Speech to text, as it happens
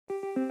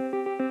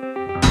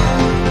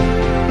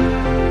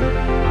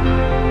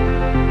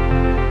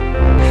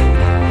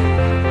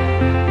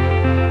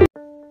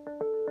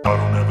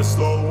never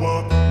slow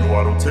up, no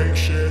I don't take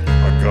shit.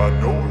 I got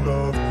no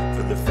love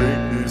for the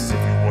fakeness.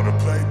 If you wanna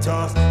play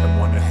tough and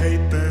wanna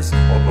hate this,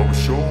 I'll always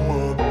show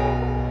up.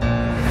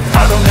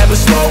 I don't ever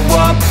slow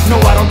up,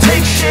 no I don't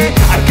take shit.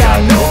 I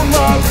got no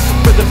love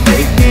for the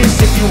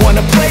fakeness. If you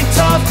wanna play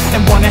tough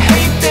and wanna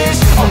hate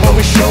this, I'll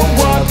always show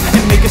up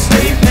and make a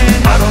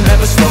statement. I don't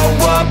ever slow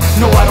up,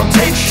 no I don't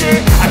take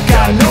shit. I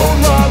got no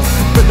love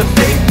for the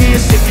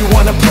fakeness. If you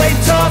wanna play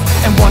tough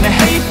and wanna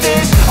hate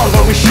this, I'll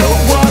always show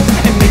up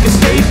and make a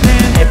statement.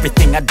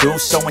 Everything I do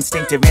so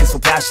instinctive and so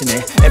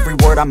passionate. Every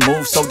word I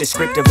move so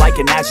descriptive like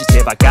an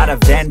adjective. I got a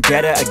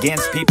vendetta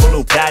against people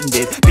who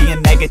patented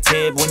being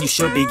negative when you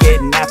should be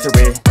getting after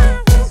it.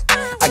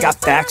 I got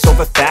facts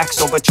over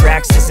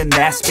tracks, this and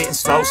that. Spitting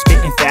slow,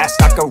 spitting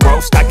fast. I could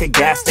roast, I could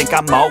gas. Think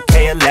I'm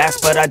okay at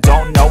last, but I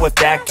don't know if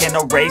that can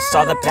erase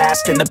all the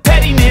past. And the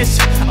pettiness,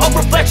 a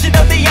reflection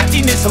of the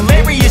emptiness.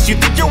 Hilarious, you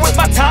think you're worth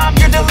my time,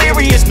 you're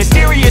delirious.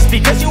 Mysterious,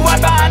 because you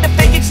hide behind a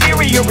fake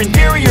exterior.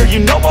 Inferior, you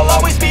know I'll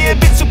always be a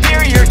bit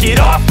superior. Get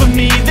off of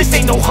me, this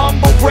ain't no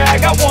humble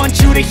brag. I want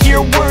you to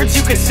hear words,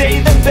 you can say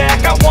them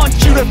back. I want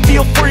you to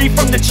feel free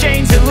from the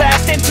chains at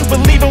last, and to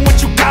believe in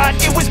what you got,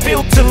 it was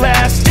built to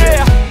last,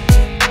 yeah.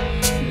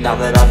 Now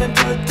that I've been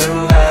put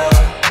through hell,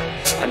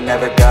 I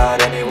never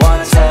got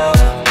anyone's help.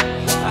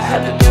 I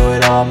had to do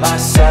it all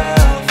myself.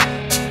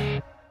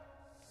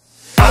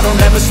 I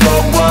don't ever slow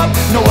up,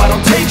 no I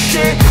don't take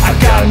shit. I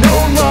got no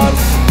love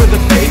for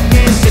the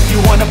fakeness. If you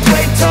wanna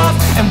play tough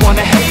and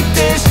wanna hate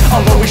this,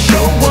 I'll always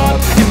show up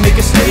and make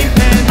a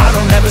statement. I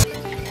don't ever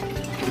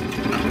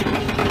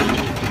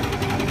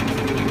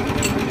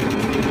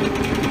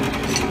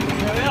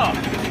Here we are.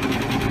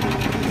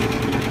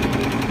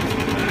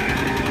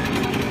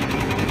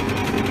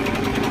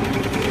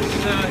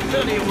 It's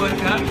certainly a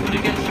workout when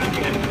it gets